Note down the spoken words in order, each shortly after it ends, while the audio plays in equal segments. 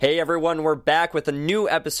Hey everyone, we're back with a new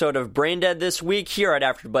episode of Braindead this week here at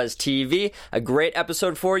AfterBuzz TV. A great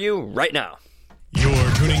episode for you right now.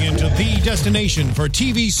 You're tuning into the destination for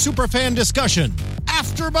TV superfan discussion,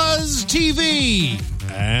 AfterBuzz TV.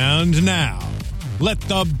 And now, let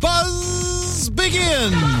the buzz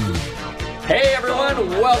begin. Hey everyone,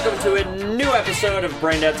 welcome to a new episode of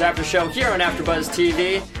Braindead's After Show here on AfterBuzz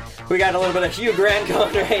TV. We got a little bit of Hugh Grant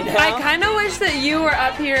going right now. I kind of wish that you were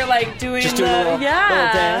up here, like, doing Just doing a little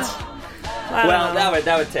dance. Well,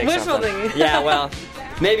 that would take Wishful something. thinking. Yeah, well,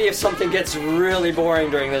 maybe if something gets really boring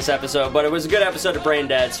during this episode, but it was a good episode of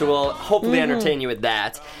Braindead, so we'll hopefully entertain you with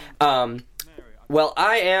that. Well,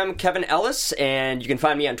 I am Kevin Ellis, and you can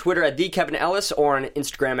find me on Twitter at TheKevinEllis or on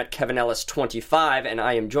Instagram at KevinEllis25, and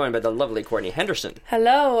I am joined by the lovely Courtney Henderson.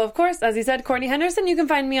 Hello, of course, as you said, Courtney Henderson. You can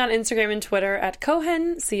find me on Instagram and Twitter at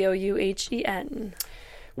Cohen, Couhen.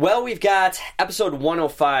 Well, we've got episode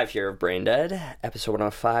 105 here of Braindead. Episode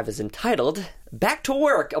 105 is entitled Back to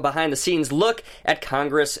Work, a behind-the-scenes look at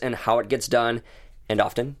Congress and how it gets done, and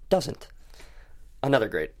often doesn't. Another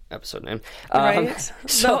great episode name. Right?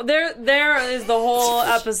 So there is the whole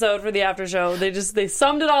episode for the after show. They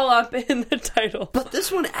summed it all up in the title. But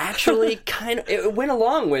this one actually it went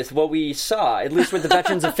along with what we saw, at least with the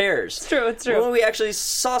Veterans Affairs. It's true. When we actually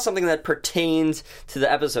saw something that pertained to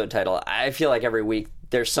the episode title, I feel like every week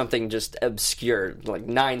there's something just obscure, like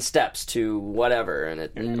 9 steps to whatever, and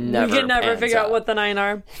it never You can never pans figure out out what the 9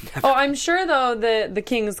 are. Oh, I'm sure, though, the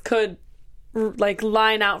Kings could, like,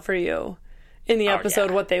 line out for you in the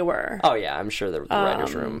episode what they were. Oh yeah, I'm sure the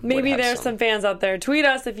writer's room. Maybe would have there's some fans out there. Tweet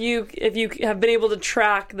us if you have been able to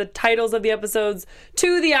track the titles of the episodes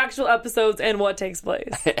to the actual episodes and what takes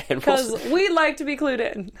place. Because we'd like to be clued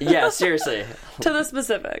in. Yeah, seriously. To the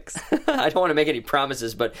specifics. I don't want to make any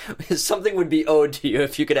promises, but something would be owed to you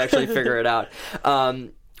if you could actually figure it out.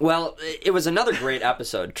 Well, it was another great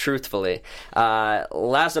episode, truthfully.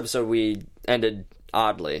 Last episode we ended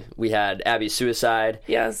oddly. We had Abby's suicide.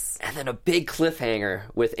 Yes. And then a big cliffhanger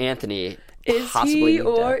with Anthony. Is he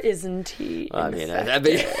or isn't he? I mean,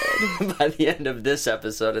 by the end of this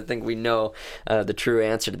episode, I think we know the true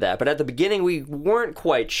answer to that. But at the beginning, we weren't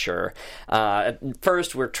quite sure. At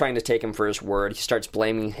first, we're trying to take him for his word. He starts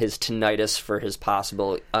blaming his tinnitus for his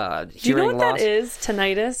possible hearing loss. Do you know what that is,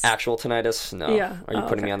 tinnitus? Actual tinnitus? No. Yeah. Are you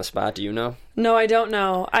putting me on the spot? Do you know? No, I don't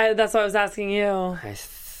know. That's why I was asking you.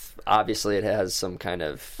 Obviously, it has some kind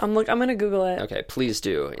of... I'm going to Google it. Okay, please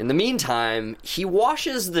do. In the meantime, he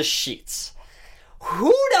washes the sheets.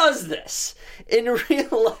 Who does this in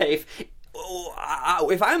real life?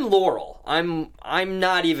 If I'm Laurel, I'm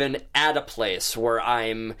not even at a place where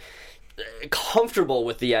I'm comfortable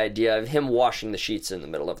with the idea of him washing the sheets in the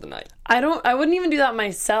middle of the night. I wouldn't even do that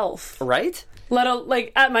myself. Right?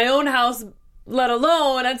 Like at my own house, let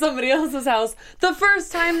alone at somebody else's house. The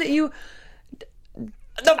first time that you...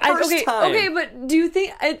 time. Okay, but do you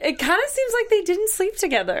think... It kind of seems like they didn't sleep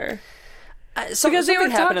together. Because they were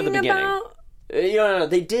happened talking at the beginning. about... No,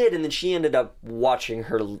 they did, and then she ended up watching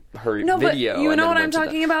her No, video. but you know what I'm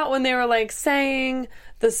talking about? When they were, like, saying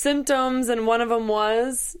the symptoms, and one of them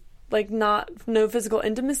was, like, no physical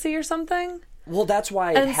intimacy or something? Well, that's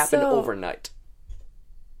why it happened overnight.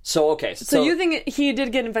 So, okay. So you think he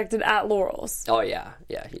did get infected at Laurel's? Oh, yeah.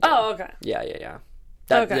 Yeah, he did. Oh, okay. Yeah.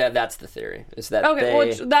 Okay. That's the theory. Is that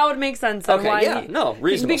that would make sense. Okay, why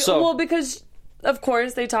reasonable. Because, of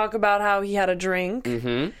course, they talk about how he had a drink.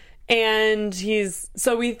 Mm-hmm. And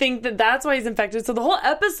so we think that that's why he's infected. So the whole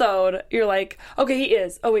episode, you're like, okay, he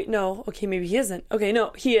is. Oh, wait, no. Okay, maybe he isn't. Okay,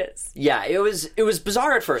 no, he is. Yeah, it was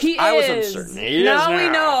bizarre at first. I was uncertain. He now is we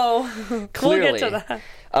know. Clearly. We'll get to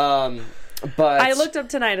that. But I looked up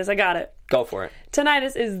tinnitus. I got it. Go for it.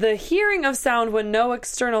 Tinnitus is the hearing of sound when no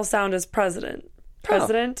external sound is present.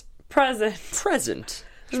 Present. Present.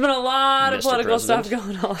 There's been a lot of political President. stuff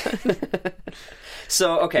going on.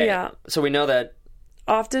 So, okay. Yeah. So we know that...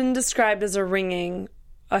 Often described as a ringing,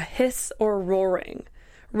 a hiss or roaring.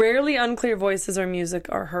 Rarely unclear voices or music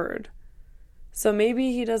are heard. So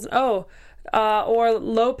maybe he doesn't... or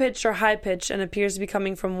low-pitched or high-pitched and appears to be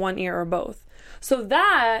coming from one ear or both. So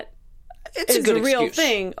that is a real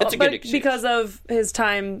thing. It's a good excuse. Because of his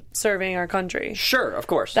time serving our country. Sure, of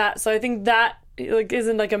course. So I think that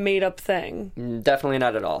isn't like a made-up thing. Definitely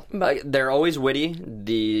not at all. But they're always witty,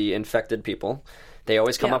 the infected people. They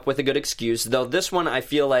always come up with a good excuse. Though this one, I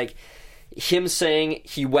feel like him saying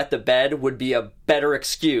he wet the bed would be a better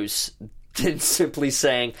excuse than simply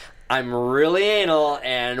saying, I'm really anal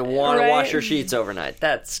and want to wash your sheets overnight.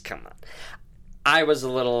 Come on. I was a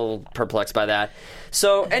little perplexed by that.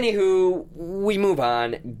 So, anywho, we move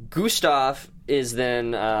on. Gustav is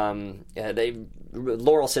then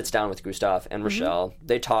Laurel sits down with Gustav and Rochelle.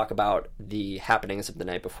 They talk about the happenings of the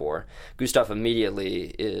night before. Gustav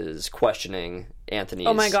immediately is questioning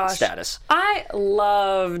Anthony's status. I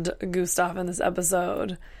loved Gustav in this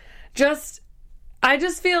episode. I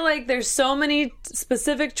just feel like there's so many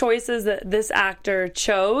specific choices that this actor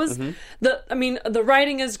chose. The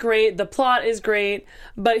writing is great, the plot is great,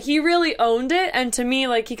 but he really owned it, and to me,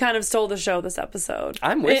 like, he kind of stole the show this episode.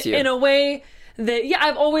 I'm with you. In a way that,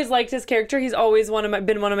 I've always liked his character. He's always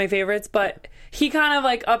been one of my favorites, but he kind of,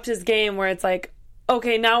 like, upped his game where it's like,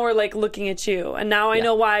 okay, now we're, like, looking at you, and now I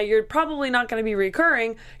know why you're probably not going to be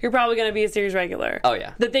recurring. You're probably going to be a series regular. Oh,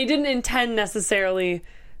 yeah. That they didn't intend necessarily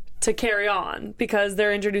to carry on because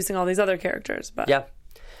they're introducing all these other characters. But yeah.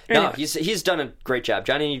 anyway. No, he's done a great job.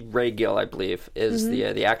 Johnny Ray Gill, I believe, is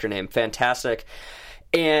the actor name. Fantastic.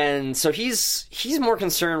 And so he's more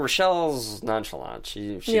concerned. Rochelle's nonchalant.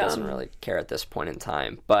 She doesn't really care at this point in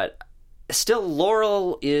time. But still,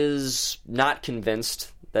 Laurel is not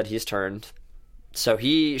convinced that he's turned. So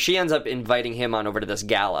she ends up inviting him on over to this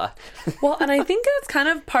gala. Well, and I think that's kind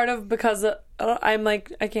of part of because I'm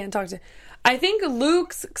like, I can't talk to... I think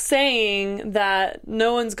Luke's saying that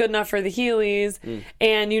no one's good enough for the Heelys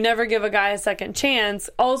and you never give a guy a second chance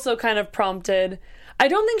also kind of prompted... I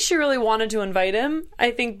don't think she really wanted to invite him. I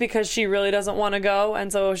think because she really doesn't want to go.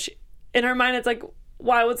 And so in her mind, it's like,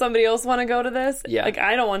 why would somebody else want to go to this? Yeah. Like,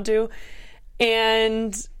 I don't want to.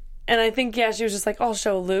 And I think, she was just like, I'll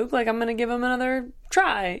show Luke. Like, I'm going to give him another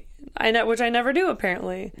try. Which I never do,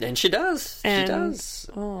 apparently. And she does. She does.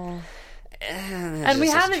 Oh. And we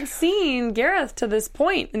haven't seen Gareth to this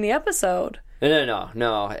point in the episode.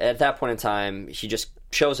 No. At that point in time, he just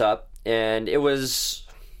shows up, and it was...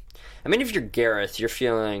 I mean, if you're Gareth, you're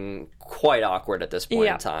feeling quite awkward at this point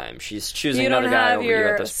in time. She's choosing another guy over you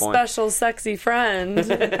at this point. You don't have your special sexy friend,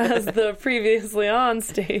 as the previously on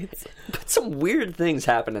states. But some weird things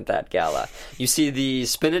happen at that gala. You see the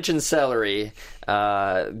spinach and celery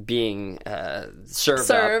being served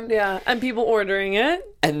up. Yeah, and people ordering it.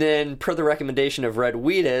 And then, per the recommendation of Red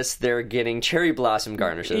Wheatus, they're getting cherry blossom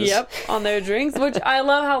garnishes. Yep, on their drinks, which I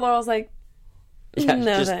love how Laurel's like,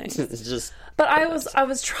 no thanks. But I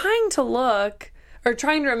was trying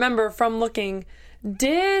to remember from looking,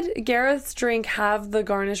 did Gareth's drink have the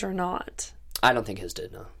garnish or not? I don't think his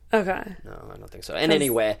did, no. Okay. No, I don't think so. And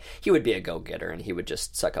anyway, he would be a go-getter, and he would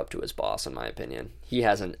just suck up to his boss, in my opinion. He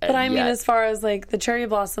hasn't But I mean, as far as, like, the cherry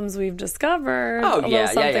blossoms we've discovered,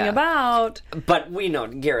 something about. But we know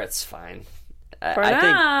Gareth's fine.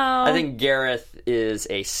 I think Gareth is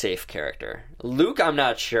a safe character. Luke, I'm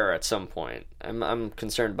not sure at some point. I'm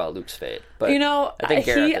concerned about Luke's fate. But I think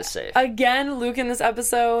Gareth is safe. Again, Luke in this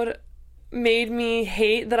episode made me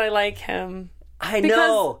hate that I like him. I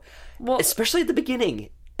know. Well, especially at the beginning.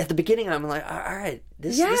 At the beginning, I'm like, all right,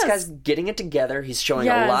 this guy's getting it together. He's showing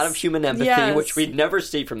a lot of human empathy, which we'd never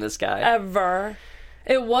see from this guy. Ever.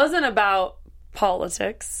 It wasn't about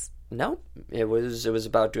politics. No, it was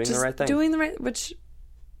about doing the right thing. Which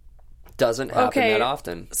doesn't happen that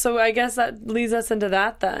often. So I guess that leads us into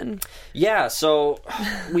that then. Yeah, so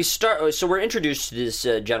we're introduced to this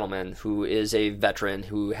gentleman who is a veteran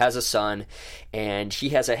who has a son, and he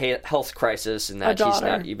has a health crisis, and that he's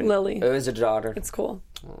not even Lily. Oh, is it a daughter? It's cool.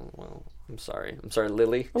 Oh, well, I'm sorry,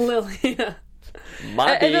 Lily. Lily. Yeah.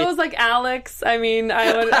 Might If it was like Alex, I mean,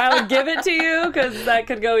 I would give it to you because that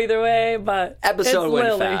could go either way. But episode went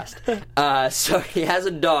Lily. fast. So he has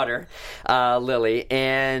a daughter, Lily,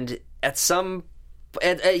 and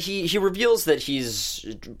he reveals that he's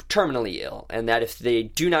terminally ill, and that if they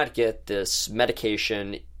do not get this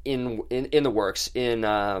medication in the works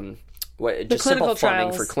just simple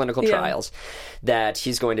funding for clinical trials, that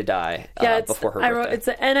he's going to die before her birthday. It's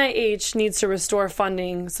the NIH needs to restore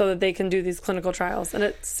funding so that they can do these clinical trials, and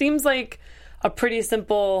it seems like a pretty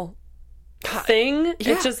simple thing. Yeah.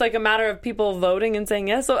 It's just like a matter of people voting and saying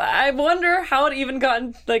yes. So I wonder how it even got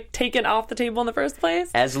taken off the table in the first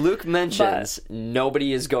place. As Luke mentions,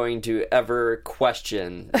 nobody is going to ever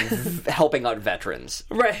question helping out veterans.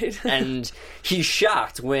 Right. And he's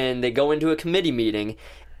shocked when they go into a committee meeting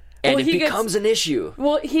and it becomes an issue.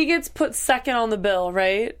 Well, he gets put second on the bill,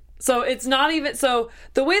 right? So it's not even... So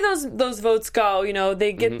the way those votes go,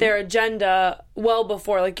 they get their agenda well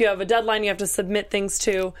before. Like, you have a deadline you have to submit things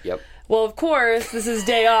to. Yep. Well, of course, this is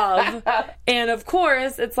day of. And of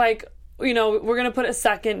course, it's like, we're going to put it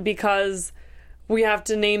second because we have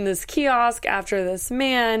to name this kiosk after this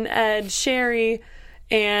man, Ed Sherry,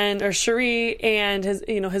 and his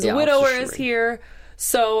widower is here.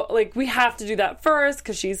 So, we have to do that first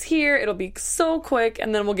because she's here. It'll be so quick,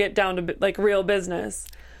 and then we'll get down to, real business.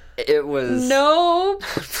 It was... Nope.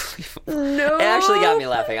 No. It actually got me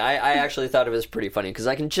laughing. I actually thought it was pretty funny because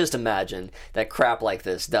I can just imagine that crap like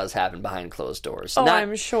this does happen behind closed doors. Oh,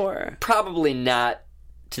 I'm sure. Probably not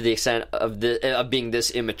to the extent of being this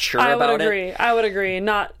immature about it. I would agree.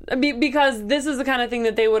 Not because this is the kind of thing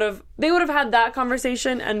that they would have had that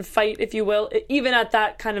conversation and fight, if you will, even at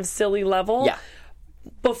that kind of silly level. Yeah.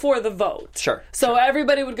 Before the vote. Sure. So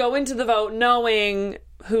everybody would go into the vote knowing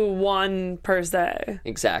who won, per se.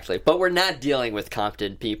 Exactly. But we're not dealing with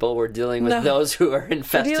Compton people. We're dealing with those who are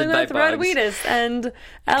infested by bugs. We're dealing with Red Wheatus and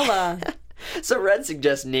Ella. So Red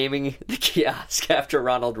suggests naming the kiosk after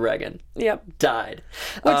Ronald Reagan. Yep. Died.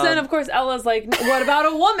 Which then, of course, Ella's like, what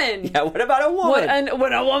about a woman? Yeah, what about a woman? And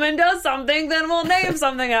when a woman does something, then we'll name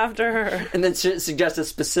something after her. And then suggests a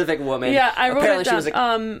specific woman. Yeah, I wrote apparently it down.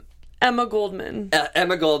 She was Emma Goldman.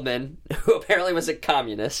 Emma Goldman, who apparently was a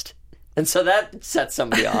communist. And so that set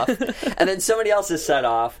somebody off. And then somebody else is set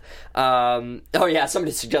off.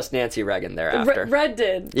 Somebody suggests Nancy Reagan thereafter. Red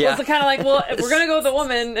did. Yeah. It's kind of like, well, if we're going to go with a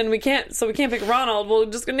woman and we can't pick Ronald, we'll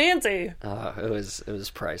just go Nancy. It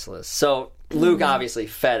was priceless. So Luke, obviously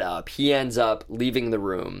fed up, he ends up leaving the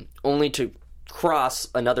room, only to cross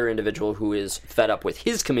another individual who is fed up with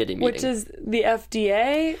his committee meeting. Which is the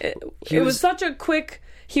FDA. It was such a quick...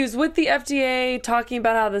 He was with the FDA talking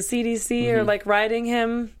about how the CDC are, like, riding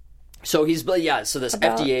him. So this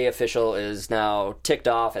FDA official is now ticked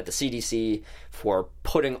off at the CDC for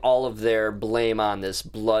putting all of their blame on this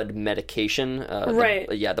blood medication. Right.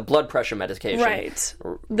 The blood pressure medication. Right.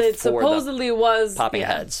 That supposedly was... Popping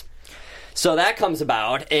heads. So that comes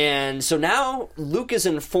about, and so now Luke is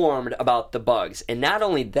informed about the bugs. And not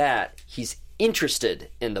only that, he's interested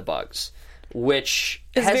in the bugs, which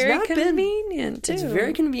is has very not convenient, too. It's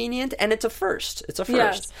very convenient, and it's a first. It's a first.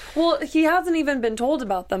 Yes. Well, he hasn't even been told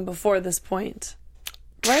about them before this point,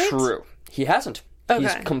 right? True. He hasn't. Okay.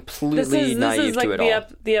 He's completely naive to it all.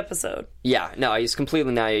 The episode. Yeah, no, he's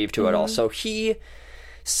completely naive to it all. So he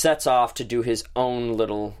sets off to do his own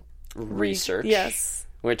little research. Yes.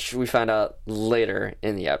 Which we find out later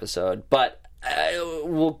in the episode. But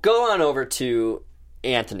we'll go on over to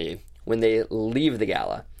Anthony when they leave the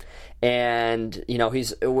gala. And,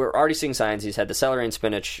 we're already seeing signs. He's had the celery and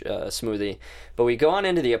spinach smoothie. But we go on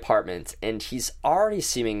into the apartment, and he's already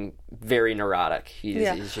seeming very neurotic.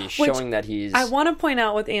 He's showing that he's... I want to point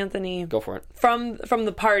out with Anthony... Go for it. From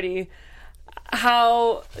the party,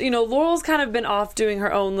 how, Laurel's kind of been off doing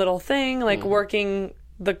her own little thing, like working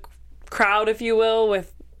the crowd, if you will,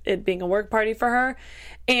 with it being a work party for her.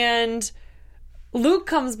 And... Luke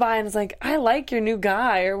comes by and is like, I like your new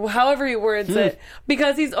guy, or however he words it,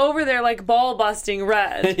 because he's over there like ball busting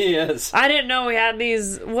Red. He is. I didn't know we had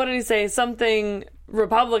these, what did he say, something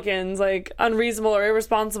Republicans, like unreasonable or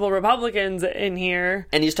irresponsible Republicans in here.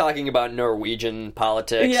 And he's talking about Norwegian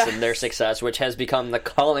politics and their success, which has become the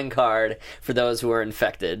calling card for those who are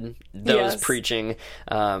infected, those preaching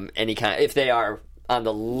any kind, if they are on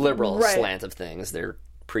the liberal slant of things, they're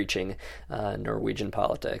preaching Norwegian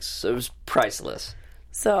politics. So it was priceless.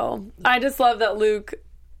 So I just love that Luke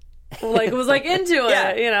was into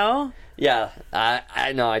it, Yeah,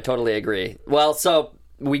 I know, I totally agree. Well, so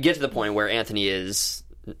we get to the point where Anthony is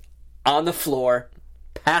on the floor,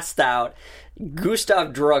 passed out.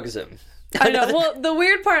 Gustav drugs him. I know. Well, the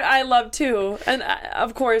weird part I love too, and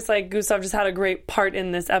of course, Gustav just had a great part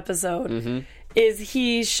in this episode, is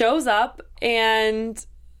he shows up and...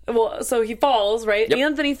 Well, so he falls, right? Yep.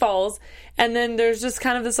 Anthony falls, and then there's just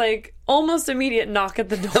kind of this, almost immediate knock at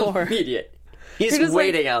the door. Immediate. He's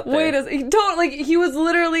waiting out there. He was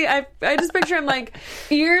literally, I just picture him,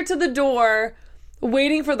 ear to the door,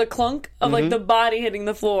 waiting for the clunk of, the body hitting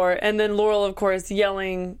the floor, and then Laurel, of course,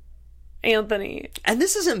 yelling, Anthony. And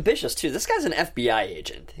this is ambitious, too. This guy's an FBI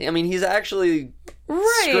agent. I mean, he's actually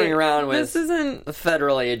screwing around with a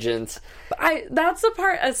federal agent. That's the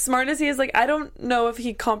part, as smart as he is, I don't know if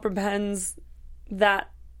he comprehends that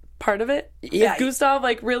part of it. Yeah. If Gustav,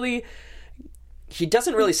 really... He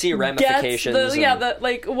doesn't really see ramifications.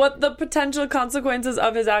 What the potential consequences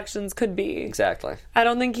of his actions could be. Exactly. I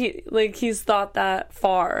don't think he's thought that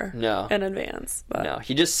far in advance. But. No,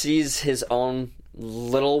 he just sees his own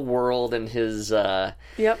little world and his...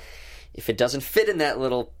 If it doesn't fit in that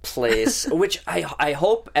little place, which I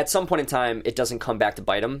hope at some point in time it doesn't come back to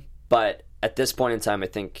bite him, but at this point in time I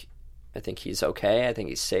think he's okay. I think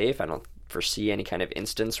he's safe. I don't foresee any kind of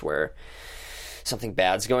instance where something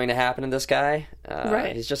bad's going to happen to this guy.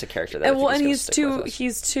 He's just a character that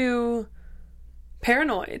he's too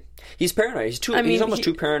paranoid. He's paranoid. He's almost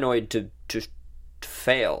too paranoid to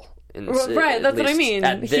fail. That's what I mean.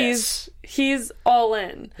 He's all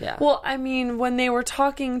in. Yeah. Well, I mean, when they were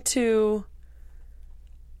talking to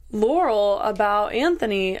Laurel about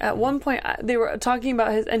Anthony. At one point, they were talking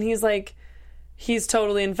about his, and he's like, he's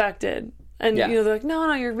totally infected. And, Yeah. they're like,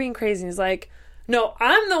 no, you're being crazy. And he's like, no,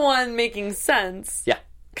 I'm the one making sense. Yeah.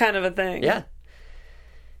 Kind of a thing. Yeah.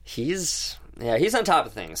 He's on top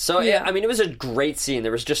of things. So Yeah. I mean, it was a great scene.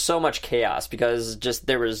 There was just so much chaos because just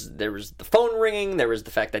there was the phone ringing. There was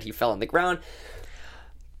the fact that he fell on the ground.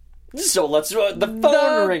 So the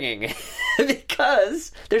phone ringing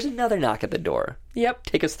because there's another knock at the door. Yep.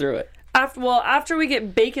 Take us through it. After we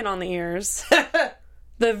get bacon on the ears,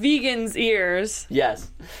 the vegan's ears. Yes.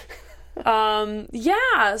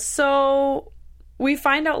 Yeah. So we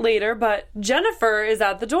find out later, but Jennifer is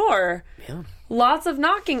at the door. Yeah. Lots of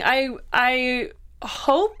knocking. I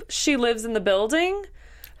hope she lives in the building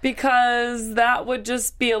because that would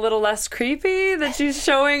just be a little less creepy that she's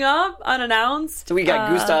showing up unannounced. So we got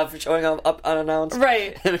Gustav showing up unannounced.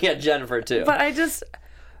 Right. And we got Jennifer too. But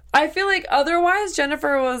I feel like otherwise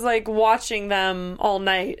Jennifer was like watching them all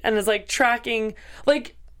night and is like tracking,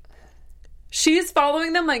 like she's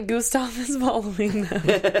following them like Gustav is following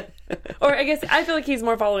them. Or I guess I feel like he's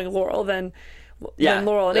more following Laurel than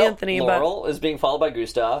Laurel and Anthony. Laurel is being followed by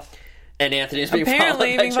Gustav, and Anthony is being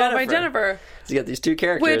Apparently being followed by Jennifer. So you got these two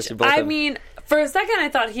characters. Which, who both I have- mean, for a second I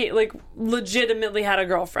thought he like legitimately had a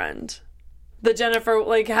girlfriend. That Jennifer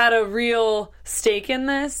like had a real stake in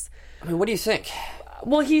this. I mean, what do you think?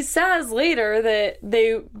 Well, he says later that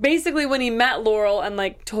they basically, when he met Laurel and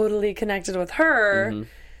like totally connected with her,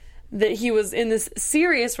 that he was in this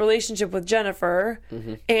serious relationship with Jennifer,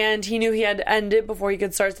 and he knew he had to end it before he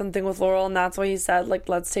could start something with Laurel, and that's why he said, like,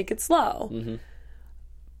 let's take it slow.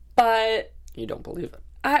 But You don't believe it.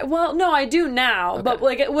 no, I do now. But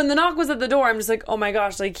like when the knock was at the door, I'm just like, oh my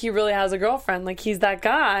gosh, like he really has a girlfriend. Like he's that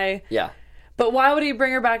guy. Yeah. But why would he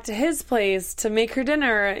bring her back to his place to make her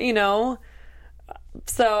dinner,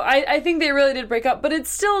 So I think they really did break up, but it's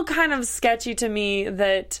still kind of sketchy to me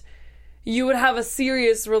that you would have a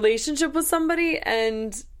serious relationship with somebody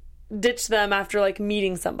and ditch them after like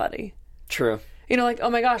meeting somebody. True. Like, oh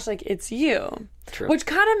my gosh, like it's you. True. Which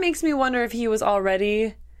kind of makes me wonder if he was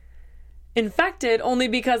already infected, only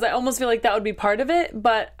because I almost feel like that would be part of it,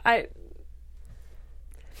 but I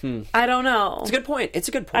don't know. It's a good point.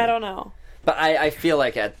 I don't know. But I feel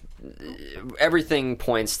like everything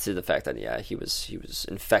points to the fact that he was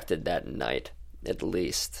infected that night at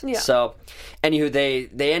least. Yeah. So, anywho,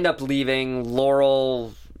 they end up leaving.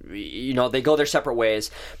 Laurel, they go their separate ways.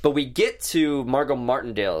 But we get to Margot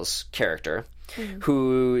Martindale's character,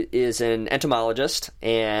 who is an entomologist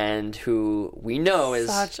and who we know is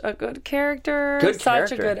such a good character. Good such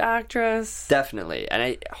character. a good actress. Definitely, and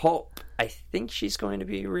I think she's going to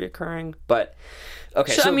be reoccurring, but.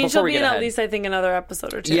 Okay, So, so I mean, before she'll we be get in ahead, at least, I think, another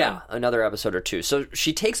episode or two. yeah, another episode or two. So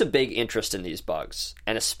she takes a big interest in these bugs,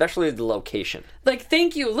 and especially the location. Like,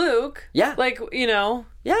 thank you, Luke. Yeah. Like,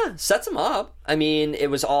 Yeah, sets him up. I mean, it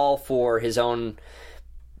was all for his own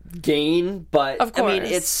gain, but Of I mean,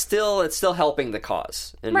 course. it's still helping the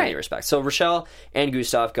cause in many Right. respects. So Rochelle and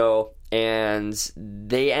Gustav go, and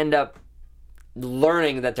they end up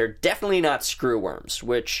learning that they're definitely not screwworms,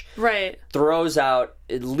 which right. throws out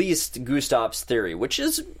at least Gustav's theory, which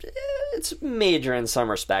is it's major in some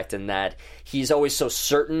respect in that he's always so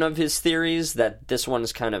certain of his theories that this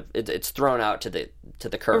one's kind of it's thrown out to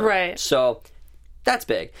the curb. Right. So that's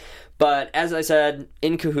big. But as I said,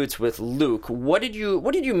 in cahoots with Luke, what did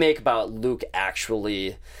you make about Luke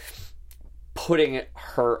actually putting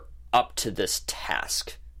her up to this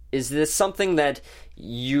task? Is this something that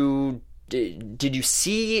you did you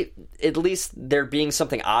see at least there being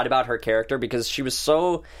something odd about her character, because she was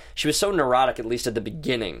so neurotic, at least at the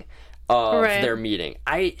beginning of Right. their meeting.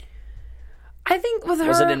 I think with her,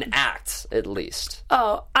 Was it an act at least?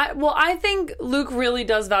 I think Luke really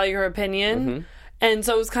does value her opinion, and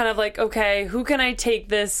so it was kind of like, okay, who can I take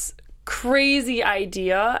this crazy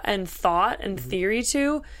idea and thought and theory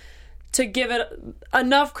to give it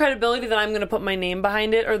enough credibility that I'm going to put my name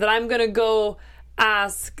behind it, or that I'm going to go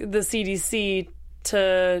ask the CDC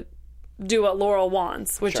to do what Laurel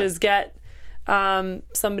wants, which Sure. is get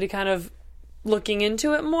somebody kind of looking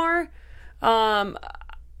into it more.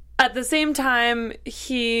 At the same time,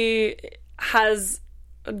 he has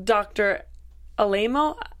Dr.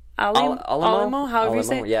 Alamo, however you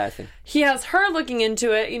say it. Yeah, I think. He has her looking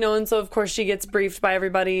into it, and so of course she gets briefed by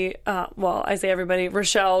everybody. I say everybody: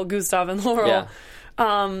 Rochelle, Gustav, and Laurel.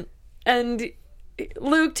 Yeah. And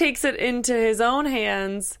Luke takes it into his own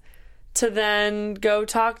hands to then go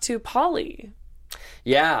talk to Polly.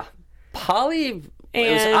 Yeah. Polly,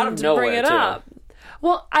 it was And out of nowhere, bring it too. up.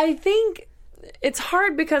 Well, I think it's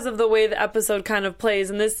hard because of the way the episode kind of plays,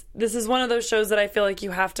 and this is one of those shows that I feel like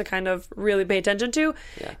you have to kind of really pay attention to.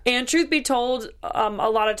 Yeah. And truth be told, a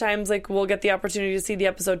lot of times like we'll get the opportunity to see the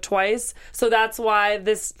episode twice, so that's why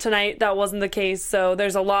tonight that wasn't the case. So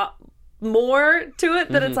there's a lot more to it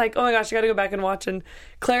that it's like, oh my gosh, I got to go back and watch and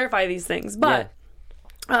clarify these things. But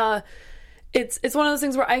it's one of those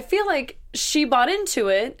things where I feel like she bought into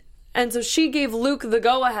it, and so she gave Luke the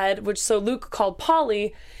go ahead, so Luke called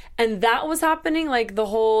Polly. And that was happening, like the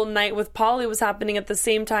whole night with Polly was happening at the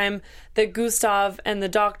same time that Gustav and the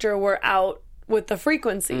doctor were out with the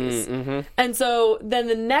frequencies. And so then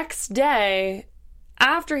the next day,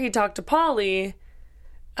 after he talked to Polly,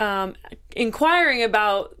 inquiring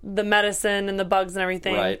about the medicine and the bugs and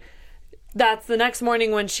everything, Right. that's the next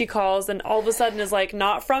morning when she calls and all of a sudden is like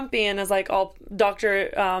not frumpy and is like all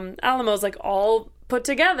Dr. Alamo's like all put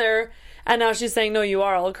together. And now she's saying, no, you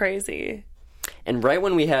are all crazy. And right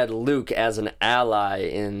when we had Luke as an ally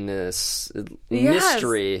in this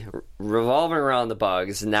mystery revolving around the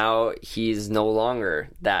bugs, now he's no longer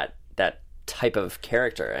that type of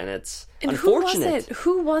character, and it's unfortunate.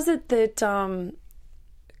 Who was it that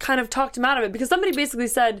kind of talked him out of it? Because somebody basically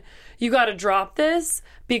said, you got to drop this,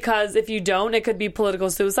 because if you don't, it could be political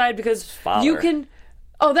suicide, because you can...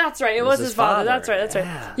 Oh, that's right. It was his father. That's right.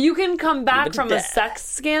 Yeah. You can come back from a dead. sex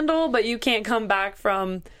scandal, but you can't come back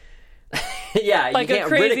from... Yeah, like you a can't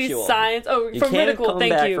crazy ridicule. science. Oh, You from can't ridicule. come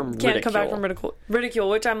Thank back you. from Can't come back from ridicule.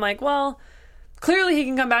 Which I'm like, well, clearly he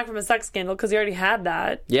can come back from a sex scandal because he already had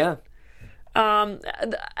that. Yeah. And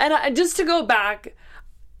just to go back,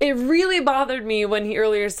 it really bothered me when he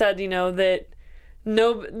earlier said, that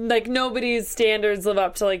nobody's standards live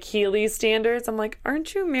up to like Healy's standards. I'm like,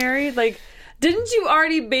 aren't you married? Like, didn't you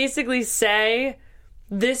already basically say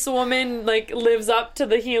this woman like lives up to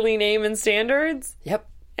the Healy name and standards? Yep.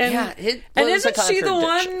 And, yeah, and isn't she the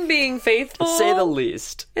one being faithful? To say the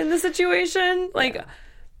least. In the situation? Like,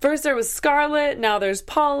 first there was Scarlett, now there's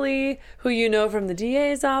Polly, who you know from the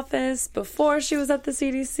DA's office, before she was at the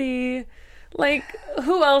CDC. Like,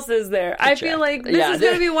 who else is there? I feel like this is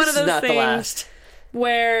going to be one of those things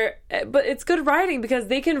where... But it's good writing, because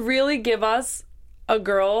they can really give us a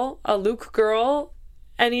Luke girl,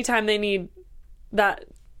 anytime they need that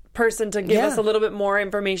person to give us a little bit more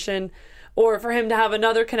information, or for him to have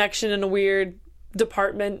another connection in a weird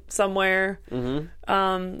department somewhere. Luke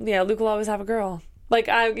will always have a girl. Like,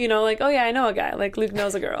 I know a guy. Like, Luke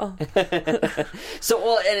knows a girl. So,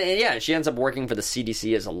 well, and she ends up working for the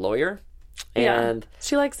CDC as a lawyer. And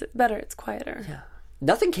she likes it better. It's quieter. Yeah.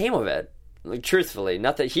 Nothing came of it. Like, truthfully,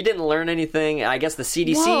 nothing. He didn't learn anything. I guess the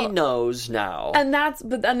CDC knows now. And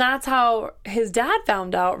that's how his dad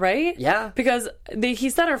found out, right? Yeah. Because he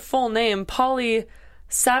said her full name, Polly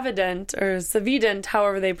Savident, or Savident,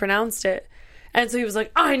 however they pronounced it. And so he was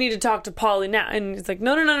like, I need to talk to Polly now. And he's like,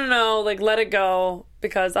 no, like, let it go,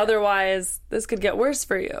 because otherwise this could get worse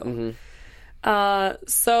for you.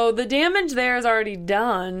 So the damage there is already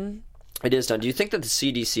done. It is done. Do you think that the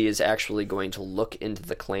CDC is actually going to look into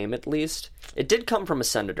the claim, at least? It did come from a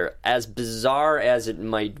senator. As bizarre as it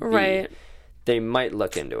might be, they might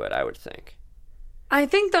look into it, I would think. I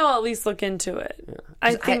think they'll at least look into it.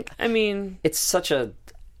 Yeah. I mean... It's such a...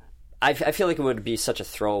 I feel like it would be such a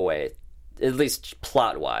throwaway, at least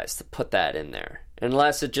plot-wise, to put that in there.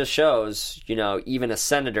 Unless it just shows, even a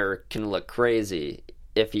senator can look crazy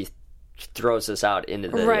if he throws this out into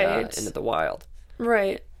the wild.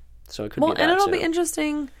 Right. So it could be that, and it'll too. be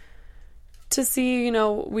interesting to see,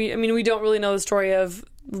 we don't really know the story of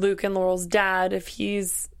Luke and Laurel's dad, if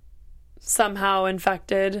he's somehow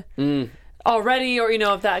infected already, or,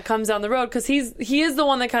 if that comes down the road, because he is the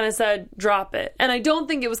one that kind of said, drop it. And I don't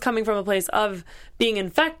think it was coming from a place of being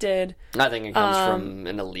infected. I think it comes from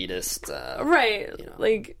an elitist,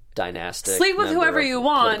 like, dynastic. Sleep with whoever you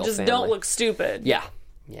want, just family. don't look stupid. Yeah.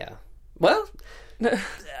 Well,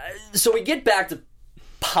 so we get back to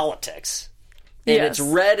politics, and it's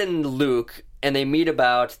Red and Luke, and they meet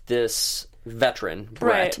about this veteran,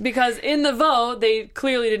 Brett. Right, because in the vote, they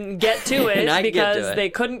clearly didn't get to it, because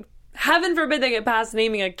they couldn't, heaven forbid they get past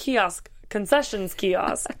naming a concessions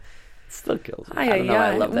kiosk. Still kills me. I don't know,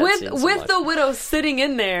 I love that scene so with much. the widow sitting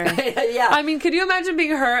in there. Yeah. I mean, could you imagine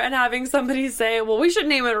being her and having somebody say, well, we should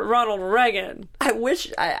name it Ronald Reagan? I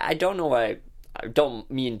wish, I don't know why, I don't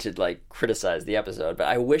mean to, like, criticize the episode, but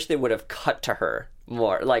I wish they would have cut to her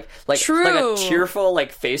more, like True. a cheerful,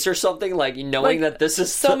 like, face or something, like, knowing that this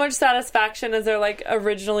is so much satisfaction as they're, like,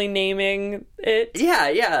 originally naming it.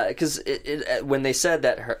 Yeah, because when they said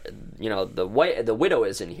that her, the widow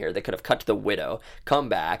is in here, they could have cut to the widow, come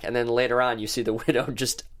back, and then later on you see the widow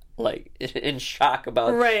just, like, in shock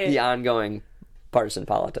about the ongoing partisan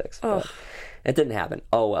politics. But It didn't happen.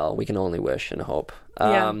 Oh, well, we can only wish and hope.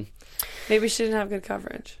 Yeah. Maybe she didn't have good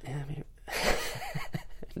coverage. Yeah,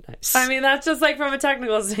 nice. I mean, that's just like from a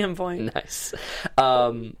technical standpoint. Nice.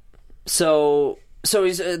 So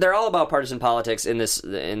they're all about partisan politics in this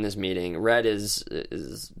meeting. Red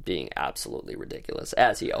is being absolutely ridiculous,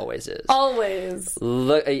 as he always is. Always.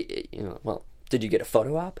 Look, well, did you get a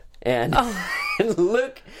photo op? And, and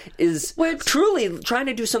Luke is truly trying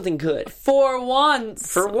to do something good. For once.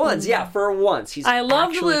 For once, yeah, for once. I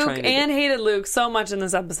loved Luke and hated Luke so much in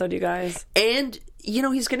this episode, you guys. And,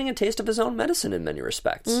 he's getting a taste of his own medicine in many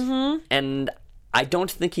respects. Mm-hmm. And I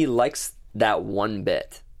don't think he likes that one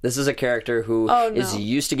bit. This is a character who is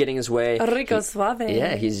used to getting his way. Rico Suave.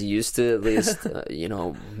 Yeah, he's used to at least,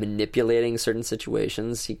 manipulating certain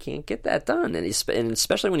situations. He can't get that done. And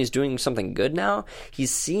especially when he's doing something good now, he's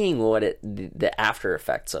seeing the after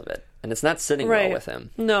effects of it. And it's not sitting well with him.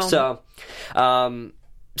 No. So,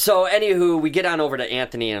 anywho, we get on over to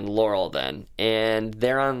Anthony and Laurel then. And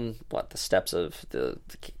they're on, the steps of the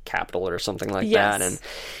Capitol or something like that. And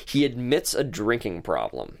he admits a drinking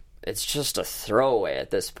problem. It's just a throwaway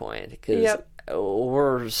at this point because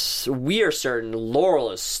we are certain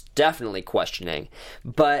Laurel is definitely questioning,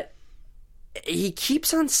 but he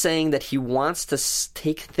keeps on saying that he wants to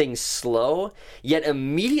take things slow, yet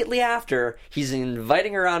immediately after he's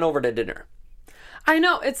inviting her on over to dinner. I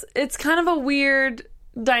know it's kind of a weird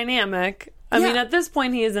dynamic. I mean, at this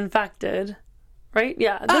point he is infected, right?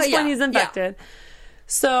 Yeah, at this point he's infected. Yeah.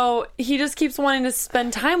 So he just keeps wanting to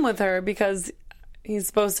spend time with her because he's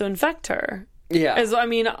supposed to infect her. Yeah.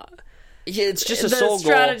 It's just a soul goal. The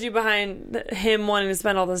strategy behind him wanting to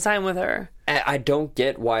spend all this time with her. I don't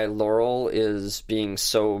get why Laurel is being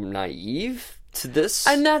so naive to this.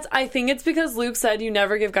 And I think it's because Luke said you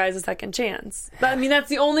never give guys a second chance. That's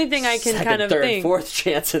the only thing I can kind of think. Fourth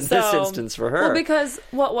chance in this instance for her. Well, because,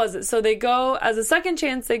 what was it? So they go, as a second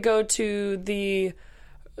chance, they go to the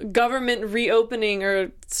government reopening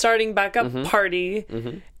or starting back up party.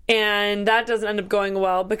 Mm-hmm. And that doesn't end up going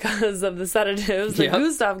well because of the sedatives that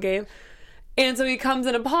Gustav gave. And so he comes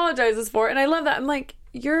and apologizes for it. And I love that. I'm like,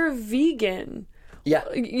 you're vegan.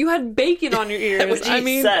 Yeah. You had bacon on your ears. Which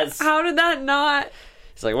he says. How did that not...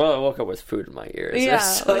 He's like, well, I woke up with food in my ears. Yeah.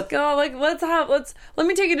 Let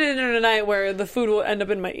me take you to dinner tonight where the food will end up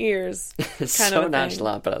in my ears. It's so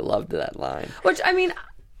nonchalant, but I loved that line. Which,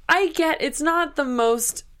 I get it's not the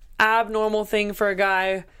most abnormal thing for a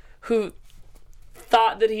guy who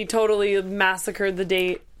thought that he totally massacred the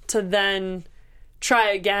date to then try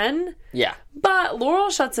again. Yeah. But Laurel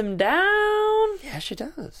shuts him down. Yeah, she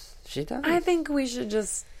does. She does. I think we should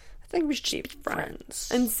be friends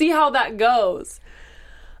and see how that goes.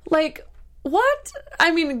 Like, what?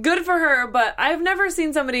 Good for her, but I've never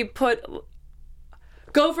seen somebody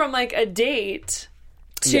go from like a date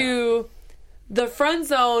to the friend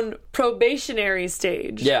zone probationary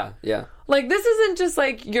stage. Yeah, yeah. Like, this isn't just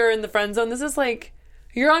like you're in the friend zone. This is like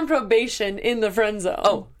you're on probation in the friend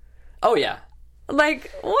zone. Oh yeah.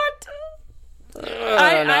 Like, what?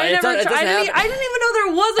 I didn't even know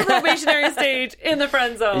there was a probationary stage in the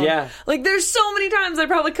friend zone. Yeah. Like, there's so many times I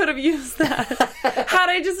probably could have used that had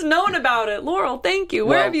I just known about it. Laurel, thank you.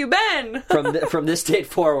 Where have you been? from this date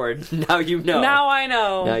forward, now you know. Now I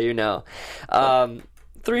know. Now you know.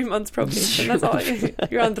 3 months probation. That's all I need.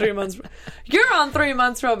 You're on 3 months. You're on 3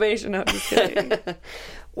 months probation. I'm just kidding.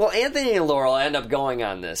 Well, Anthony and Laurel end up going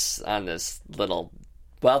on this little.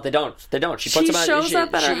 Well, they don't. She shows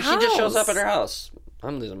up at her house. She just shows up at her house.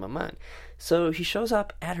 I'm losing my mind. So he shows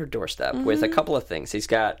up at her doorstep with a couple of things. He's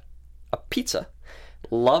got a pizza,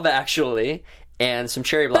 Love Actually, and some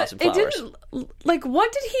cherry blossom flowers.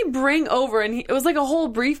 What did he bring over? And it was like a whole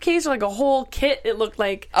briefcase or like a whole kit. It looked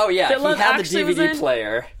like. Oh yeah, he had the DVD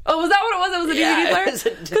player. Oh, was that what it was? It was a DVD player.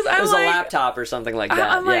 It was a laptop or something like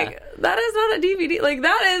that. I'm like, that is not a DVD. Like,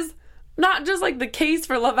 that is not just like the case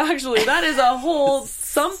for Love Actually. That is a whole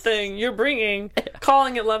something you're bringing,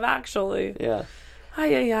 calling it Love Actually. Yeah. Hi,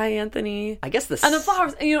 Anthony. I guess and the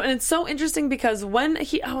flowers, and it's so interesting because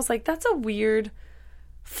I was like, that's a weird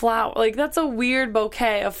flower. Like, that's a weird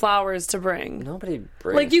bouquet of flowers to bring. Nobody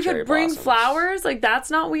brings like, you could bring blossoms. Flowers, like, that's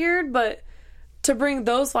not weird, but to bring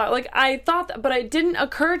those flowers, like, I thought that, but it didn't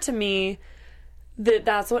occur to me that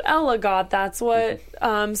that's what Ella got. That's what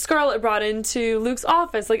Scarlett brought into Luke's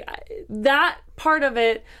office. Like, that part of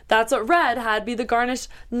it, that's what Red had be the garnish.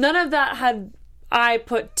 None of that had I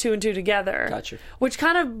put 2 and 2 together. Gotcha. Which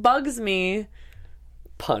kind of bugs me.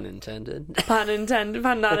 Pun intended. Pun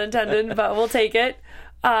not intended, but we'll take it.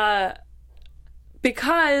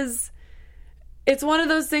 Because it's one of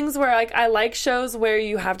those things where, like, I like shows where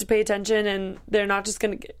you have to pay attention and they're not just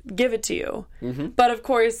going to give it to you. Mm-hmm. But of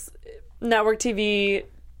course, network TV,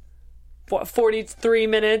 43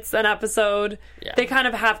 minutes an episode. Yeah. They kind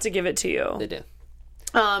of have to give it to you. They do.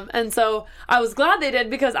 And so I was glad they did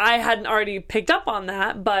because I hadn't already picked up on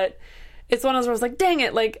that, but it's one of those where I was like, dang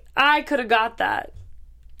it, like, I could have got that,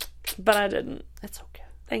 but I didn't. That's okay.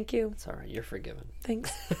 Thank you. It's all right. You're forgiven.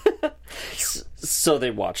 Thanks. So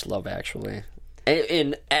they watched Love Actually.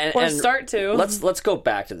 Or start to. Let's go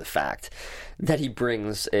back to the fact that he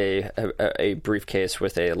brings a briefcase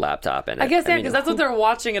with a laptop in it. I guess, yeah, because that's what they're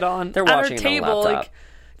watching it on. They're at watching her it on a table. laptop. Like,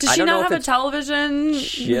 does she not have a television?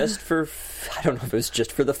 Just for, I don't know if it was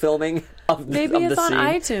just for the filming of the Maybe it's the on scene.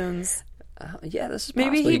 iTunes. Yeah, this is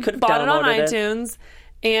Maybe possible. he could have bought it on downloaded iTunes,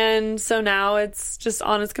 and so now it's just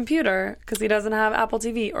on his computer because he doesn't have Apple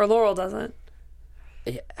TV, or Laurel doesn't.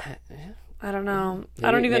 Yeah. I don't know. Maybe, I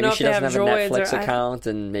don't even know if she they have doesn't droids. have a Netflix or account,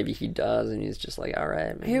 and maybe he does, and he's just like, all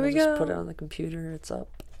right, maybe Here we just go. put it on the computer. It's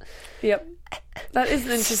up. Yep. That is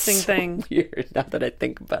an interesting thing. Weird, now that I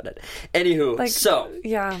think about it. Anywho, Like, so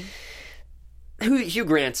yeah. Hugh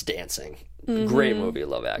Grant's dancing. Great movie,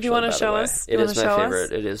 Love Actually. Do you want to by show the way. us? It You is wanna my show favorite.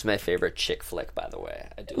 us? It is my favorite chick flick, by the way.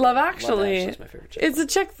 I do Love Actually. is my favorite chick It's flick.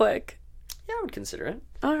 a chick flick. Yeah, I would consider it.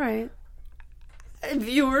 All right. And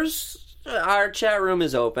viewers, our chat room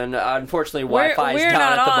is open. Unfortunately, Wi-Fi is we're down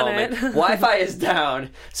not at the on moment. it. Wi-Fi is down,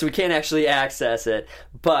 so we can't actually access it.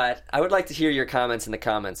 But I would like to hear your comments in the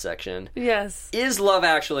comments section. Yes. Is Love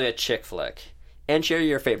Actually a chick flick? And share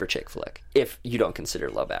your favorite chick flick if you don't consider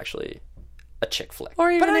Love Actually a chick flick.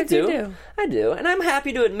 Or even but if you do. I do, and I'm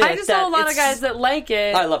happy to admit I just that know a lot of it's- guys that like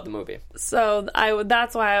it. I love the movie. So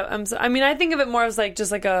that's why I'm so, I mean, I think of it more as like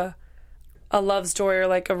just like a love story or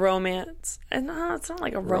like a romance. And no, it's not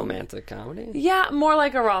like a romance. Romantic comedy. Yeah, more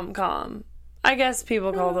like a rom-com. I guess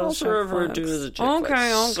people call those Also chick referred to flicks. as a chick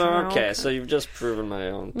flick. Okay. So you've just proven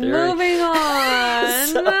my own theory. Moving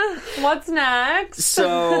on. What's next?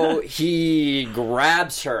 So he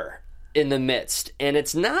grabs her in the midst, and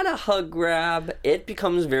it's not a hug grab. It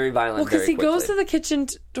becomes very violent. Well, because very he goes to quickly. the kitchen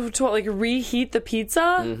to like reheat the pizza.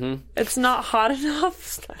 Mm-hmm. It's not hot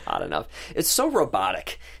enough. Hot enough. It's so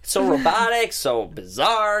robotic. It's so robotic, so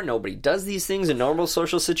bizarre. Nobody does these things in normal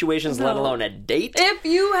social situations, let No. alone a date. If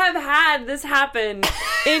you have had this happen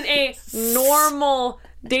in a normal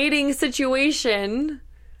dating situation,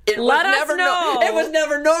 let us know. It was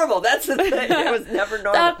never normal. That's the thing. It was never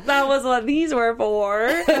normal. that was what these were for.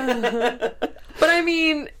 But I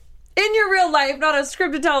mean, in your real life, not a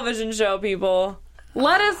scripted television show, people.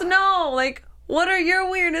 Let us know, like, what are your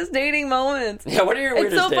weirdest dating moments? Yeah, what are your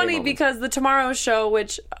weirdest It's so dating funny moments? because The Tomorrow Show,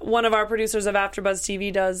 which one of our producers of AfterBuzz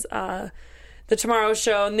TV does, The Tomorrow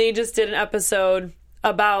Show, and they just did an episode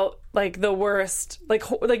about like the worst, like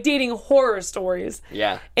dating horror stories.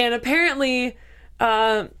 Yeah. And apparently,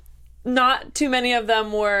 not too many of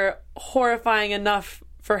them were horrifying enough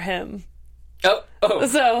for him. Oh.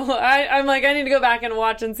 So I'm like, I need to go back and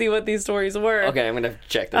watch and see what these stories were. Okay, I'm gonna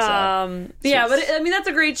check this out. Yeah, but I mean, that's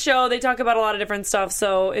a great show. They talk about a lot of different stuff.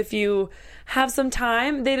 So if you have some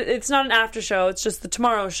time, it's not an after show. It's just The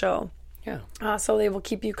Tomorrow Show. Yeah. So they will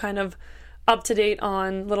keep you kind of up to date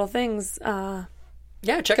on little things Yeah,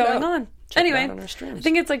 check it going out. on. Check it Anyway, out on our streams. I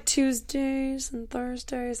think it's like Tuesdays and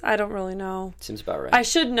Thursdays. I don't really know. Seems about right. I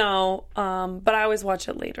should know, but I always watch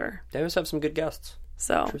it later. They always have some good guests.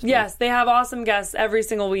 So, yes, they have awesome guests every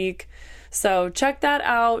single week. So, check that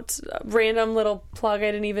out. Random little plug I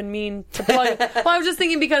didn't even mean to plug. Well, I was just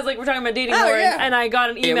thinking because, like, we're talking about dating more, yeah. and I got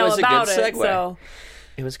an email was a about good it. segue. So,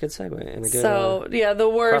 It was a good segue and a good. yeah, the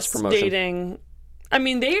worst cross-promotion. dating. I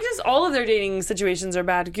mean, all of their dating situations are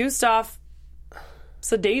bad. Gustav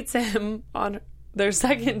sedates him on their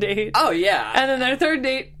second date. Oh yeah, And then their third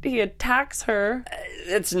date, he attacks her.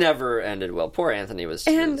 it's never ended well. Poor Anthony was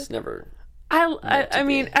never. I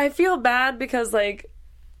mean, I feel bad because, like,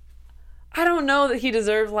 I don't know that he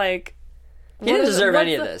deserved, like... He didn't deserve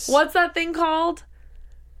any of this. What's that thing called?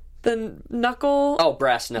 The knuckle? Oh,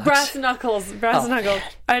 brass knuckles. Brass knuckles. Brass knuckles.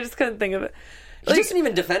 I just couldn't think of it. He doesn't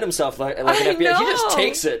even defend himself like an I FBI. He just know.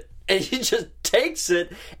 takes it. And he just takes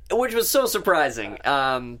it, which was so surprising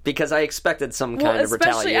because I expected some kind of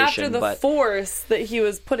especially retaliation. after the but force that he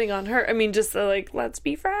was putting on her. I mean, just like, let's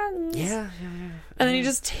be friends. yeah. And then he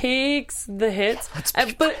just takes the hits.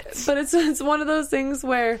 But it's one of those things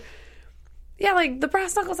where, yeah, like the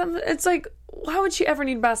brass knuckles. It's like, why would she ever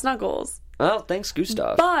need brass knuckles? Well, thanks,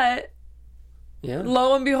 Gustav. But Yeah.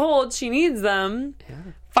 lo and behold, she needs them. Yeah.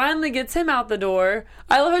 Finally gets him out the door.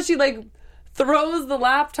 I love how she like throws the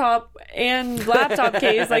laptop and laptop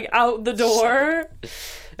case like out the door.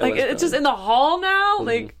 Like was it's just in the hall now.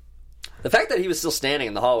 Like The fact that he was still standing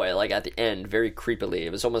in the hallway, like at the end, very creepily. It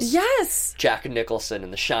was almost yes. Jack Nicholson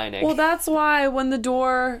in The Shining. Well, that's why when the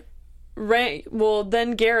door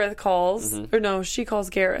then Gareth calls. Mm-hmm. Or no, she calls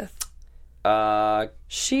Gareth. Gareth?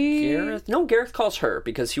 She... No, Gareth calls her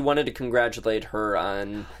because he wanted to congratulate her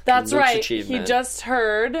on That's Luke's right. achievement. He just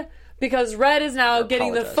heard, because Red is now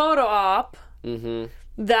getting the apologize. photo op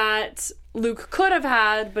that Luke could have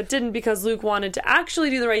had, but didn't because Luke wanted to actually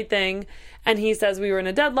do the right thing. And he says, we were in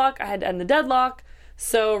a deadlock. I had to end the deadlock.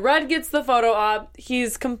 So Red gets the photo op.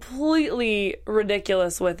 He's completely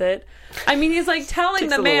ridiculous with it. I mean, he's like telling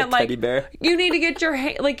Takes the a man, little like, teddy bear. you need to get your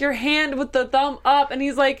your hand with the thumb up. And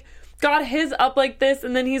he's like, got his up like this,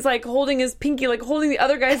 and then he's like holding his pinky, like holding the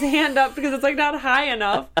other guy's hand up because it's like not high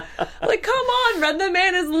enough. Like, come on, Red. The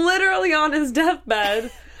man is literally on his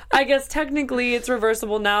deathbed. I guess technically it's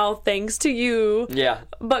reversible now, thanks to you. Yeah.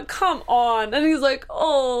 But come on. And he's like,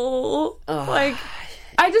 oh. Like,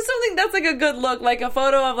 I just don't think that's like a good look. Like a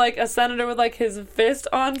photo of like a senator with like his fist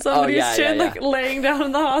on somebody's chin, yeah. like laying down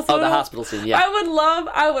in the hospital. Oh, the hospital scene, yeah.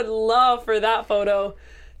 I would love for that photo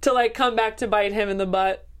to like come back to bite him in the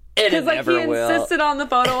butt. It like never he will. insisted on the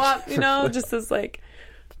photo op, you know, just as like.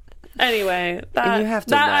 Anyway, that you have to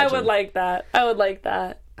that I imagine. would like that. I would like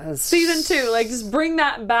that. Season 2, like just bring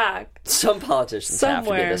that back. Some politicians have to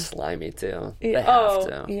be Somewhere. this slimy too. They Oh,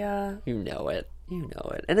 have to. yeah. You know it. You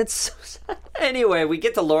know it. And it's so sad. Anyway, we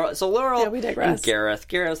get to Laurel. So Laurel Yeah, we digress. and Gareth.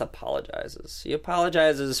 Gareth apologizes. He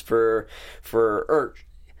apologizes for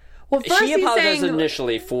Well, first she he's apologized saying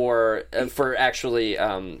initially for actually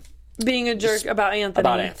being a jerk about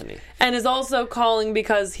Anthony. And is also calling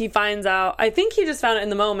because he finds out, I think he just found it in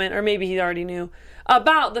the moment, or maybe he already knew,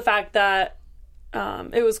 about the fact that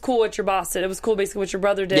it was cool what your boss did. It was cool basically what your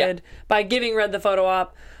brother did by giving Red the photo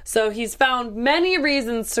op. So he's found many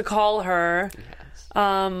reasons to call her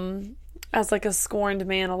as like a scorned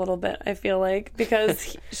man a little bit, I feel like, because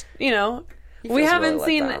he, you know, we feels haven't really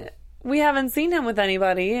seen let down. we haven't seen him with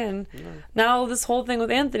anybody, and now this whole thing with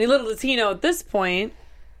Anthony. Little does he know at this point.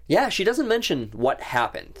 Yeah, she doesn't mention what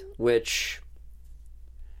happened, which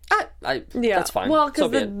Yeah, that's fine. Well, So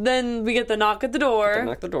because be it. then we get the knock at the door.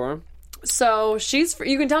 Knock the door. So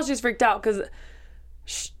you can tell she's freaked out because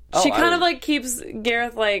she I kind of would- like keeps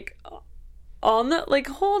Gareth like on the like,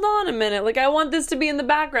 hold on a minute, like I want this to be in the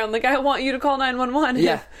background, like I want you to call 911.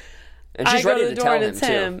 Yeah, and she's I go ready to to the door tell and him it's too.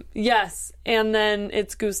 him. Yes, and then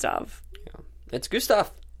it's Gustav It's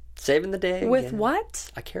Gustav saving the day with again.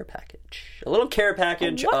 what? A care package. A little care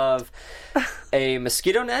package What? of a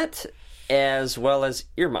mosquito net as well as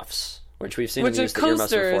earmuffs, which we've seen Which them are use the earmuffs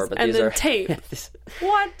coasters before, but and these then are tape.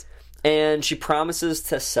 What? And she promises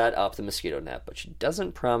to set up the mosquito net, but she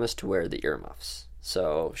doesn't promise to wear the earmuffs.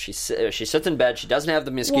 So she sits in bed. She doesn't have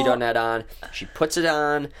the mosquito Well- net on. She puts it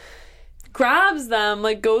on. Grabs them,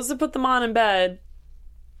 like goes to put them on in bed,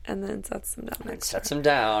 and then sets them down next to her. Sets them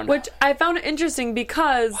down. Which I found it interesting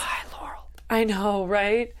because Why, Laurel? I know,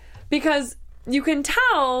 right? Because you can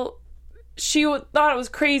tell she thought it was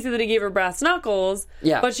crazy that he gave her brass knuckles.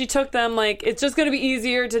 Yeah. But she took them like, it's just going to be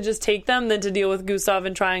easier to just take them than to deal with Gustav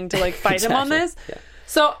and trying to like fight him on this. Yeah.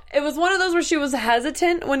 So it was one of those where she was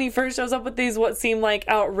hesitant when he first shows up with these what seemed like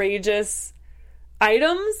outrageous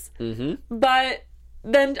items. Mm-hmm. But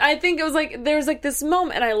then I think it was like, there was like this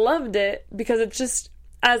moment, and I loved it because it's just,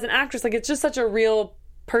 as an actress, like it's just such a real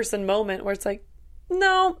person moment where it's like,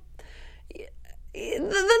 no,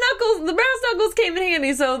 the brass knuckles came in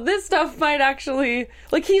handy, so this stuff might actually,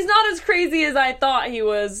 like, he's not as crazy as I thought he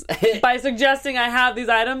was by suggesting I have these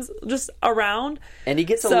items just around. And he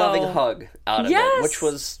gets a So- loving hug out of Yes! it, which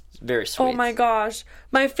was very sweet. Oh my gosh.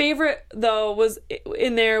 My favorite, though, was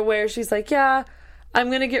in there where she's like, yeah, I'm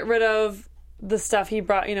going to get rid of the stuff he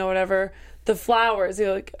brought, you know, whatever. The flowers, you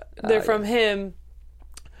know, like, they're from him.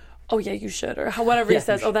 Oh, yeah, you should. Or whatever he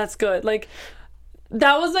says. Oh, that's good. Like,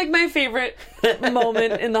 that was like my favorite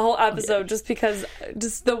moment in the whole episode, just because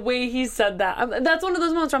just the way he said that. That's one of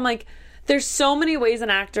those moments where I'm like, there's so many ways an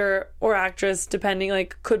actor or actress, depending,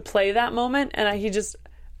 like, could play that moment, and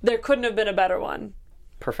there couldn't have been a better one.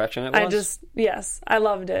 Perfection it was. Yes, I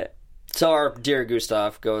loved it. So our dear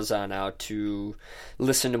Gustav goes on out to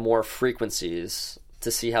listen to more frequencies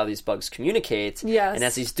to see how these bugs communicate. Yes. And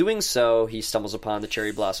as he's doing so, he stumbles upon the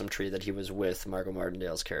cherry blossom tree that he was with Margot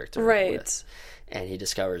Martindale's character. Right. with. And he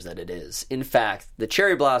discovers that it is, in fact, the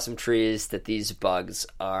cherry blossom trees that these bugs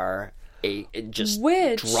are just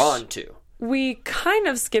Which- drawn to. We kind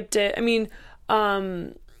of skipped it. I mean,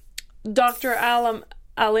 Dr.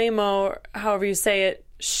 Alamo, or however you say it,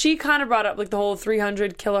 she kind of brought up like the whole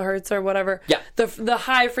 300 kilohertz or whatever. Yeah. The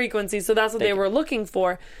high frequency. So that's what they were looking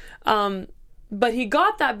for. But he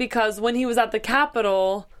got that because when he was at the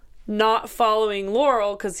Capitol, not following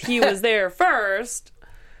Laurel, because he was there first,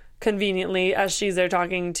 conveniently, as she's there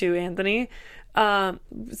talking to Anthony,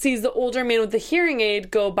 sees the older man with the hearing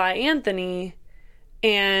aid go by Anthony,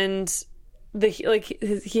 and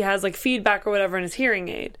he has like feedback or whatever in his hearing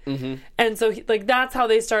aid, and so that's how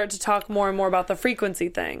they start to talk more and more about the frequency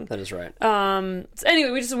thing. That is right. So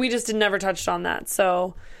anyway, we just never touched on that.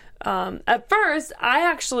 So at first, I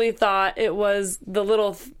actually thought it was the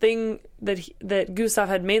little thing that Gustav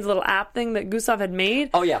had made, the little app thing that Gustav had made.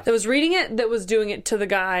 Oh, yeah. That was reading it, that was doing it to the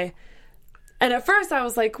guy. And at first, I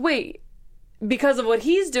was like, wait, because of what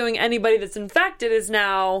he's doing, anybody that's infected is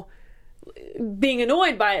now being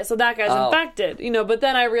annoyed by it, so that guy's infected, but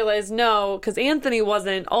then I realized no, because Anthony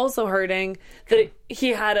wasn't also hurting, that he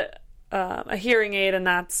had a hearing aid, and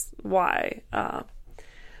that's why.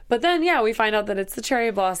 But then, we find out that it's the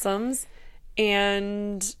cherry blossoms,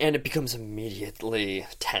 and it becomes immediately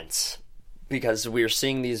tense, because we're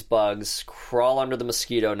seeing these bugs crawl under the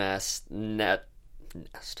mosquito net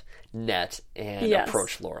and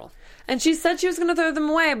approach Laurel. And she said she was going to throw them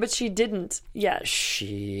away, but she didn't yet.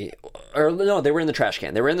 No, they were in the trash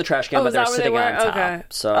can. But they were sitting on top. Okay.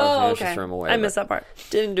 So she threw them away. I missed that part.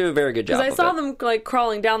 Didn't do a very good job. Because I saw them like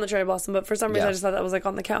crawling down the cherry blossom, but for some reason I just thought that was like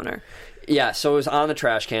on the counter. Yeah, so it was on the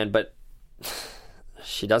trash can, but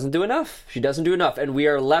she doesn't do enough. And we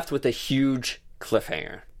are left with a huge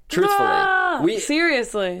cliffhanger. Truthfully.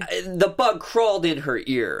 Seriously. The bug crawled in her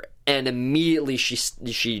ear, and immediately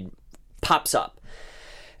she pops up.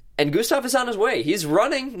 And Gustav is on his way. He's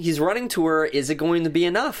running to her. Is it going to be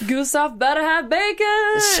enough? Gustav better have bacon!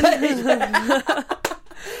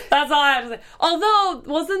 That's all I have to say. Although,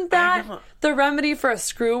 wasn't that the remedy for a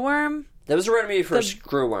screwworm? That was a remedy for a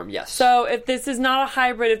screwworm, yes. So if this is not a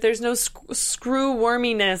hybrid, if there's no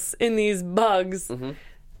screwworminess in these bugs,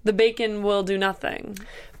 the bacon will do nothing.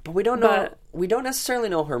 But we don't know. We don't necessarily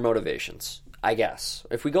know her motivations, I guess.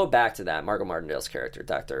 If we go back to that, Margot Martindale's character,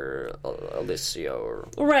 Dr. Alicio.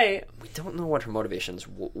 Right. We don't know what her motivations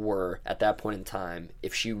were at that point in time.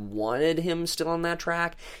 If she wanted him still on that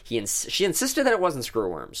track, she insisted that it wasn't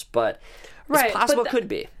screwworms, but it's possible it could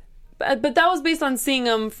be. But that was based on seeing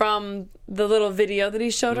him from the little video that he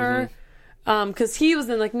showed her. Because he was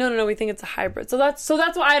then like, no, we think it's a hybrid. So that's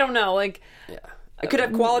why I don't know. Like, yeah. It could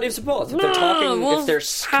have qualities of both. If they're talking, if they're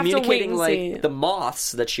communicating like the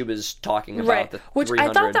moths that she was talking about, right? The Which 300.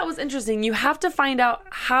 I thought that was interesting. You have to find out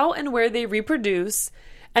how and where they reproduce,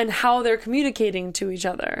 and how they're communicating to each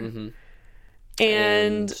other.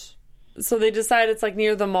 And so they decide it's like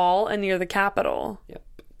near the mall and near the Capitol,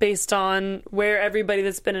 based on where everybody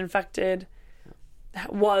that's been infected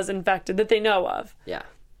was infected that they know of. Yeah,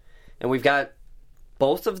 and we've got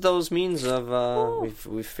both of those means of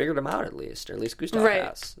we've figured them out at least Gustav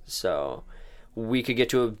has. So we could get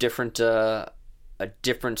to a different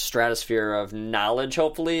stratosphere of knowledge,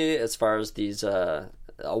 hopefully, as far as these a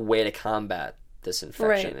way to combat this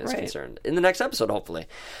infection is concerned in the next episode, hopefully.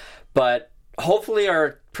 But hopefully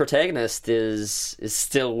our protagonist is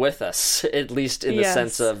still with us, at least in the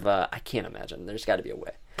sense of I can't imagine. There's got to be a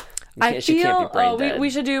way. She can't be brain dead. We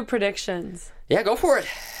should do predictions. Yeah, go for it.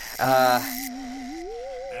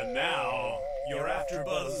 And now, your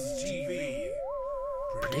AfterBuzz TV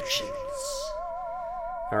predictions.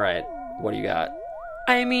 All right, what do you got?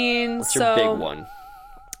 I mean, what's your big one?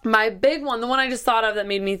 My big one, the one I just thought of that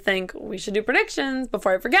made me think we should do predictions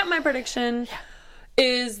before I forget my prediction,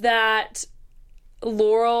 is that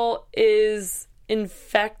Laurel is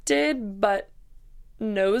infected but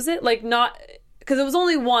knows it. Like, not... Because it was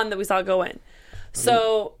only one that we saw go in.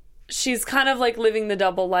 So she's kind of like living the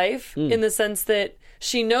double life in the sense that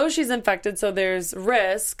she knows she's infected, so there's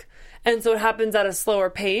risk, and so it happens at a slower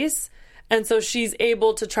pace, and so she's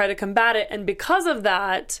able to try to combat it, and because of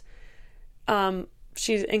that,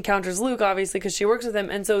 she encounters Luke, obviously, because she works with him,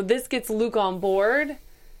 and so this gets Luke on board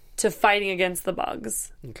to fighting against the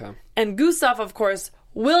bugs. Okay. And Gustav, of course,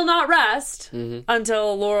 will not rest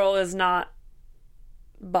until Laurel is not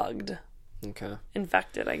bugged. Okay.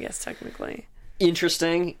 Infected, I guess, technically.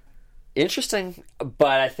 Interesting,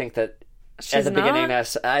 but I think that at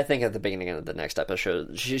the beginning of the next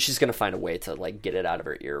episode, she's going to find a way to like get it out of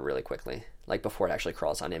her ear really quickly, like before it actually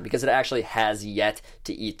crawls on in, because it actually has yet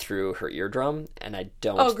to eat through her eardrum, and I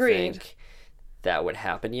don't think that would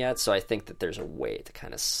happen yet. So I think that there's a way to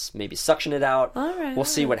kind of maybe suction it out. We'll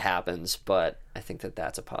see what happens, but I think that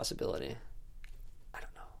that's a possibility. I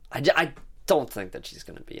don't know. I don't think that she's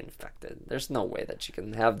going to be infected. There's no way that she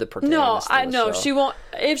can have the protagonist. No, she won't.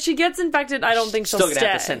 If she gets infected, I don't think she'll still stay. Still going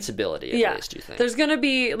to have the sensibility, at least, you think? There's going to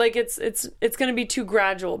be, like, it's going to be too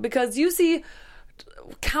gradual, because you see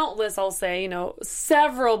countless, I'll say,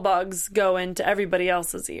 several bugs go into everybody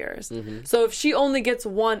else's ears. So if she only gets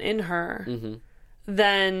one in her,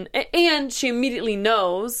 then, and she immediately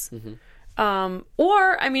knows,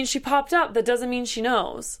 Or, I mean, she popped up. That doesn't mean she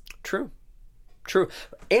knows. True.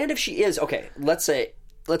 And if she is, okay, let's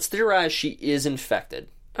theorize she is infected.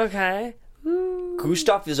 Okay.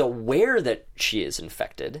 Gustav is aware that she is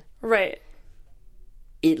infected. Right.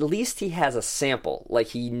 At least he has a sample. Like,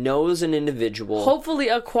 he knows an individual. Hopefully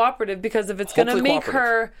a cooperative, because if it's going to make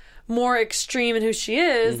her more extreme in who she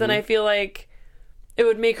is, then I feel like it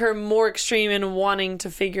would make her more extreme in wanting to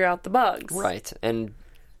figure out the bugs. Right. And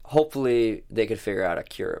hopefully they could figure out a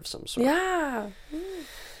cure of some sort. Yeah.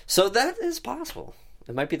 So that is possible.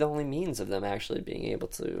 It might be the only means of them actually being able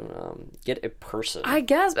to get a person. I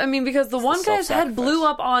guess. I mean, because the one guy's head blew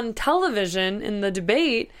up on television in the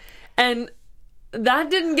debate, and that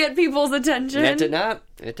didn't get people's attention. It did not.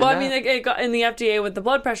 I mean, it got in the FDA with the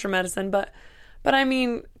blood pressure medicine, but I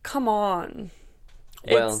mean, come on.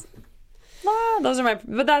 Well,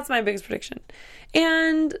 but that's my biggest prediction.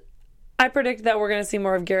 And I predict that we're going to see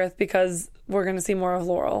more of Gareth because we're going to see more of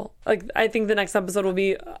Laurel. Like, I think the next episode will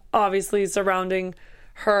be obviously surrounding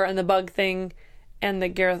her and the bug thing, and that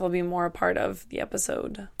Gareth will be more a part of the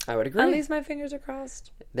episode. I would agree. At least my fingers are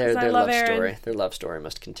crossed. Their love story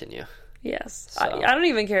must continue. Yes. So. I don't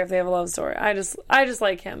even care if they have a love story. I just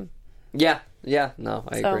like him. Yeah, no,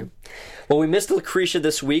 I agree. Well, we missed Lucretia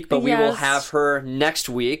this week, but we will have her next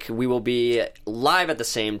week. We will be live at the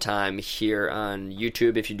same time here on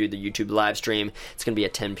YouTube. If you do the YouTube live stream, it's going to be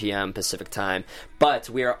at 10 p.m. Pacific time. But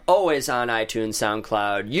we are always on iTunes,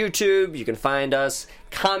 SoundCloud, YouTube. You can find us.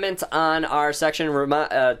 Comment on our section.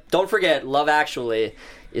 Don't forget, Love Actually.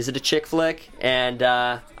 Is it a chick flick? And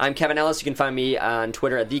I'm Kevin Ellis. You can find me on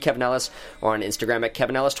Twitter at @TheKevinEllis or on Instagram at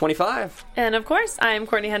KevinEllis25. And of course, I'm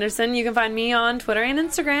Courtney Henderson. You can find me on Twitter and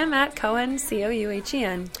Instagram at Cohen,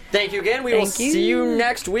 Couhen. Thank you again. We will see you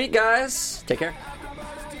next week, guys. Take care.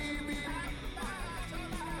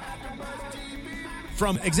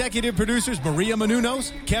 From executive producers Maria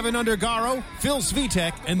Menounos, Kevin Undergaro, Phil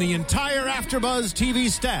Svitek, and the entire AfterBuzz TV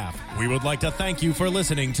staff, we would like to thank you for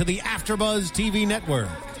listening to the AfterBuzz TV network.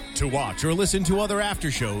 To watch or listen to other after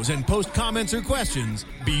shows and post comments or questions,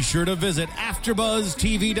 be sure to visit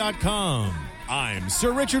AfterBuzzTV.com. I'm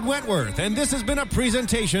Sir Richard Wentworth, and this has been a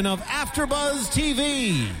presentation of AfterBuzz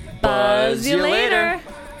TV. Buzz you later.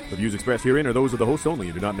 The views expressed herein are those of the hosts only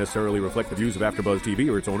and do not necessarily reflect the views of AfterBuzz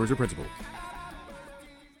TV or its owners or principals.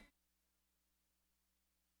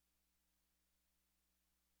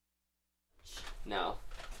 No.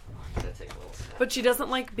 But she doesn't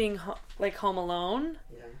like being like home alone.